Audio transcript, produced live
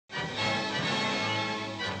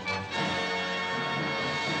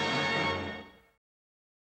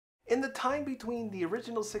In the time between the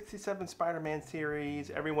original 67 Spider-Man series,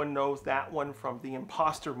 everyone knows that one from the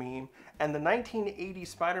imposter meme, and the 1980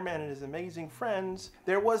 Spider-Man and His Amazing Friends,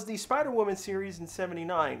 there was the Spider-Woman series in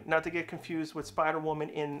 79. Not to get confused with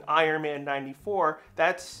Spider-Woman in Iron Man 94,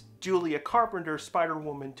 that's Julia Carpenter's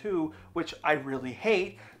Spider-Woman 2, which I really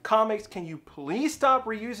hate. Comics, can you please stop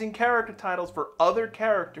reusing character titles for other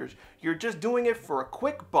characters? You're just doing it for a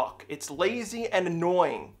quick buck. It's lazy and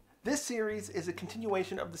annoying. This series is a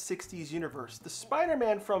continuation of the 60s universe. The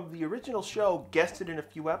Spider-Man from the original show guested in a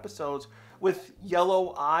few episodes with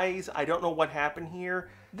yellow eyes. I don't know what happened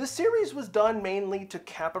here. The series was done mainly to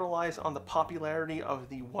capitalize on the popularity of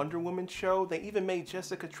the Wonder Woman show. They even made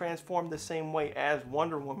Jessica transform the same way as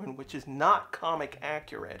Wonder Woman, which is not comic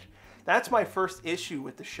accurate. That's my first issue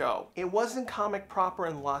with the show. It wasn't comic proper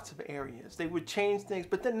in lots of areas. They would change things,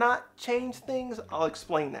 but then not change things. I'll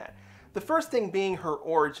explain that. The first thing being her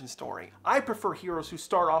origin story. I prefer heroes who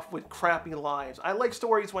start off with crappy lives. I like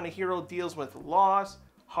stories when a hero deals with loss,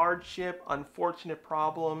 hardship, unfortunate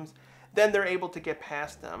problems, then they're able to get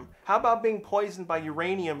past them. How about being poisoned by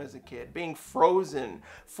uranium as a kid, being frozen,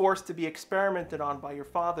 forced to be experimented on by your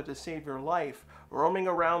father to save your life, roaming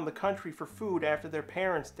around the country for food after their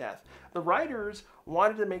parents' death? The writers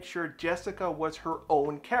wanted to make sure Jessica was her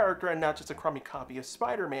own character and not just a crummy copy of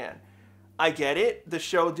Spider-Man. I get it, the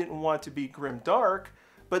show didn't want to be grimdark,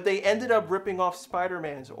 but they ended up ripping off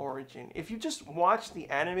Spider-Man's origin. If you just watch the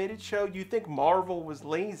animated show, you'd think Marvel was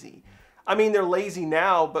lazy. I mean, they're lazy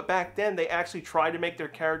now, but back then they actually tried to make their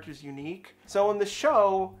characters unique. So in the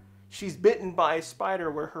show, she's bitten by a spider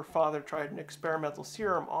where her father tried an experimental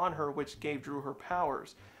serum on her which gave Drew her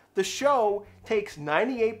powers. The show takes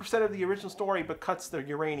 98% of the original story but cuts the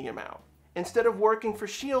uranium out. Instead of working for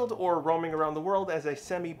S.H.I.E.L.D. or roaming around the world as a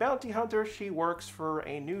semi-bounty hunter, she works for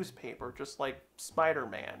a newspaper, just like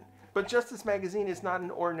Spider-Man. But Justice Magazine is not an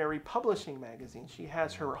ordinary publishing magazine. She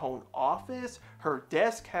has her own office, her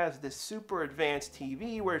desk has this super advanced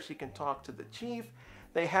TV where she can talk to the chief.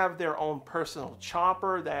 They have their own personal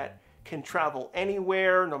chopper that can travel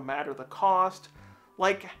anywhere, no matter the cost.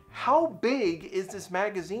 Like, how big is this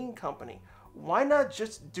magazine company? Why not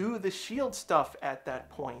just do the S.H.I.E.L.D. stuff at that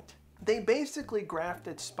point? They basically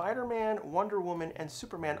grafted Spider-Man, Wonder Woman, and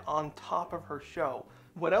Superman on top of her show.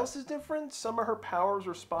 What else is different? Some of her powers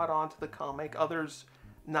are spot on to the comic, others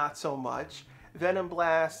not so much. Venom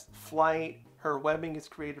Blast, Flight, her webbing is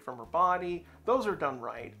created from her body. Those are done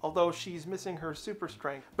right, although she's missing her super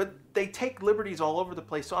strength. But they take liberties all over the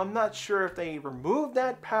place, so I'm not sure if they removed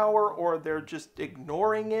that power or they're just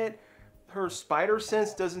ignoring it. Her spider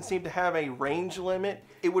sense doesn't seem to have a range limit.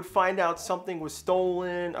 It would find out something was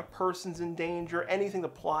stolen, a person's in danger, anything the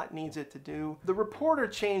plot needs it to do. The reporter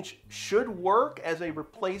change should work as a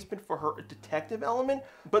replacement for her detective element,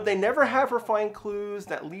 but they never have her find clues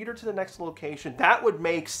that lead her to the next location. That would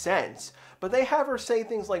make sense. But they have her say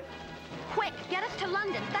things like, "Quick, get us to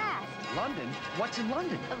London, fast!" London? What's in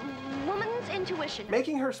London? Woman's intuition.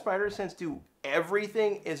 Making her spider sense do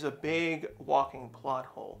everything is a big walking plot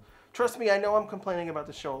hole. Trust me, I know I'm complaining about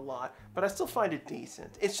the show a lot, but I still find it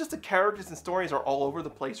decent. It's just the characters and stories are all over the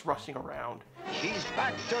place, rushing around. She's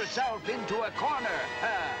backed herself into a corner.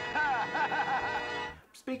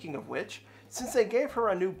 Speaking of which, since they gave her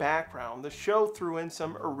a new background, the show threw in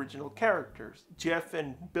some original characters, Jeff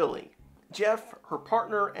and Billy. Jeff, her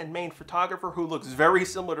partner and main photographer, who looks very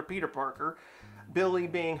similar to Peter Parker. Billy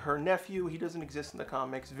being her nephew, he doesn't exist in the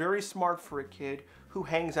comics, very smart for a kid who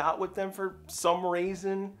hangs out with them for some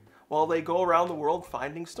reason while they go around the world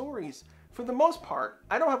finding stories. For the most part,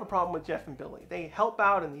 I don't have a problem with Jeff and Billy. They help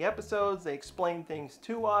out in the episodes, they explain things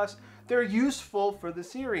to us, they're useful for the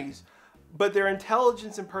series, but their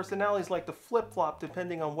intelligence and personalities like to flip-flop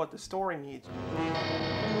depending on what the story needs.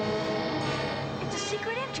 It's a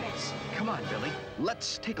secret entrance. Come on, Billy.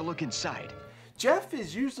 Let's take a look inside. Jeff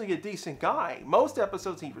is usually a decent guy. Most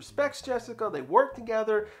episodes he respects Jessica, they work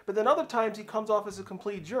together, but then other times he comes off as a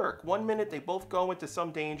complete jerk. One minute they both go into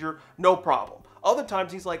some danger, no problem. Other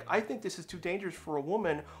times he's like, I think this is too dangerous for a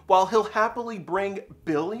woman, while he'll happily bring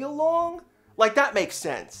Billy along? Like, that makes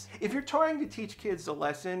sense. If you're trying to teach kids a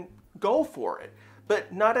lesson, go for it.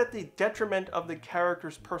 But not at the detriment of the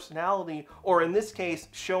character's personality, or in this case,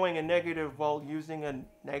 showing a negative while using a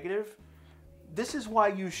negative. This is why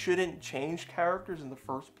you shouldn't change characters in the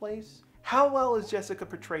first place. How well is Jessica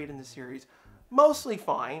portrayed in the series? Mostly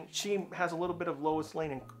fine. She has a little bit of Lois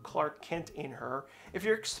Lane and Clark Kent in her. If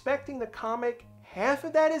you're expecting the comic, half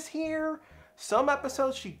of that is here. Some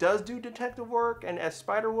episodes she does do detective work, and as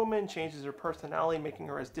Spider-Woman changes her personality, making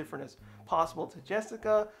her as different as possible to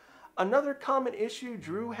Jessica. Another common issue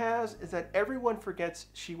Drew has is that everyone forgets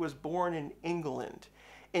she was born in England.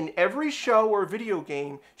 In every show or video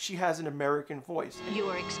game, she has an American voice. You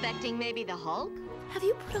were expecting maybe the Hulk? Have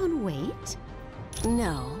you put on weight?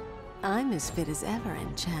 No, I'm as fit as ever,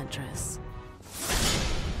 Enchantress.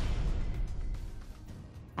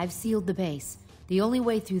 I've sealed the base. The only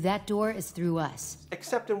way through that door is through us.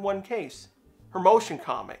 Except in one case, her motion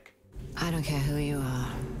comic. I don't care who you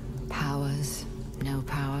are. Powers, no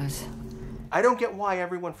powers. I don't get why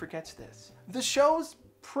everyone forgets this. The show's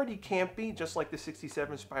pretty campy, just like the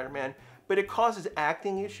 67 Spider-Man, but it causes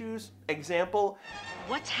acting issues. Example,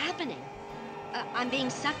 What's happening? I'm being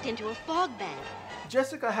sucked into a fog bank.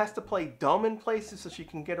 Jessica has to play dumb in places so she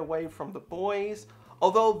can get away from the boys.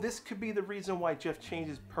 Although this could be the reason why Jeff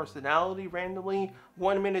changes personality randomly.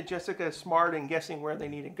 One minute Jessica is smart and guessing where they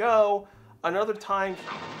need to go. Another time,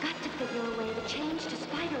 I've got to figure a way to change to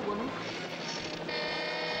Spider-Woman.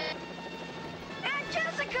 Aunt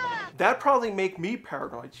Jessica! that'd probably make me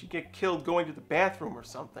paranoid. She'd get killed going to the bathroom or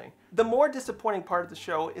something. The more disappointing part of the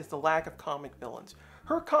show is the lack of comic villains.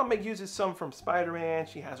 Her comic uses some from Spider-Man,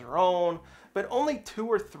 she has her own, but only 2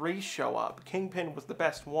 or 3 show up. Kingpin was the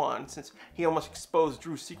best one, since he almost exposed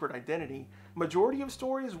Drew's secret identity. Majority of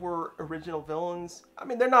stories were original villains. I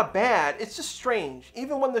mean, they're not bad, it's just strange.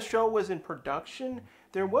 Even when the show was in production,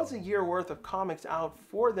 there was a year worth of comics out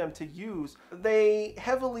for them to use. They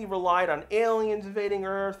heavily relied on aliens invading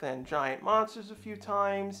Earth and giant monsters a few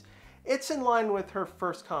times. It's in line with her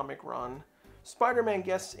first comic run. Spider-Man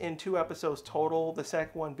guests in 2 episodes total, the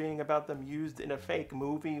second one being about them used in a fake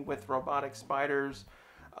movie with robotic spiders,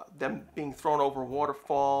 them being thrown over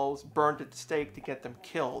waterfalls, burned at the stake to get them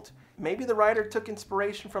killed. Maybe the writer took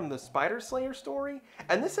inspiration from the Spider Slayer story,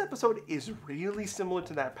 and this episode is really similar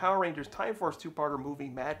to that Power Rangers Time Force 2-parter movie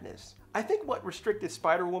Madness. I think what restricted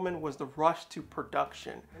Spider-Woman was the rush to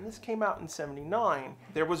production, and this came out in '79.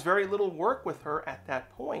 There was very little work with her at that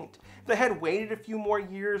point. If they had waited a few more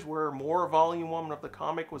years where more Volume 1 of the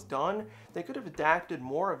comic was done, they could have adapted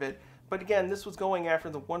more of it, but again, this was going after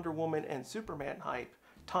the Wonder Woman and Superman hype.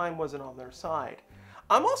 Time wasn't on their side.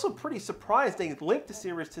 I'm also pretty surprised they linked the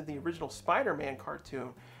series to the original Spider-Man cartoon.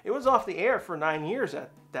 It was off the air for 9 years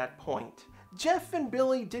at that point. Jeff and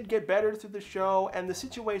Billy did get better through the show, and the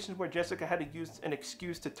situations where Jessica had to use an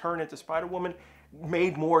excuse to turn into Spider-Woman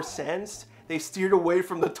made more sense. They steered away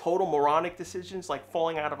from the total moronic decisions like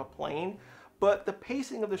falling out of a plane, but the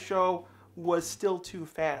pacing of the show was still too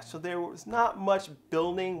fast, so there was not much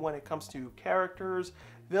building when it comes to characters.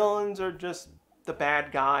 Villains are just the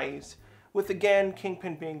bad guys, with again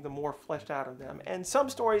Kingpin being the more fleshed out of them, and some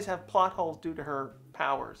stories have plot holes due to her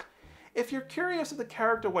powers. If you're curious of the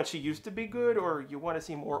character when she used to be good, or you want to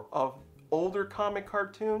see more of older comic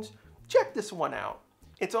cartoons, check this one out.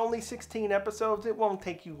 It's only 16 episodes, it won't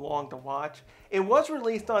take you long to watch. It was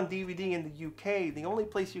released on DVD in the UK, the only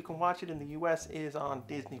place you can watch it in the US is on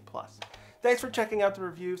Disney+. Thanks for checking out the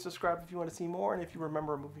review, subscribe if you want to see more, and if you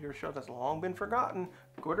remember a movie or show that's long been forgotten,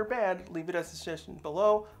 good or bad, leave it as a suggestion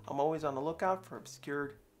below. I'm always on the lookout for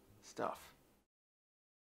obscured stuff.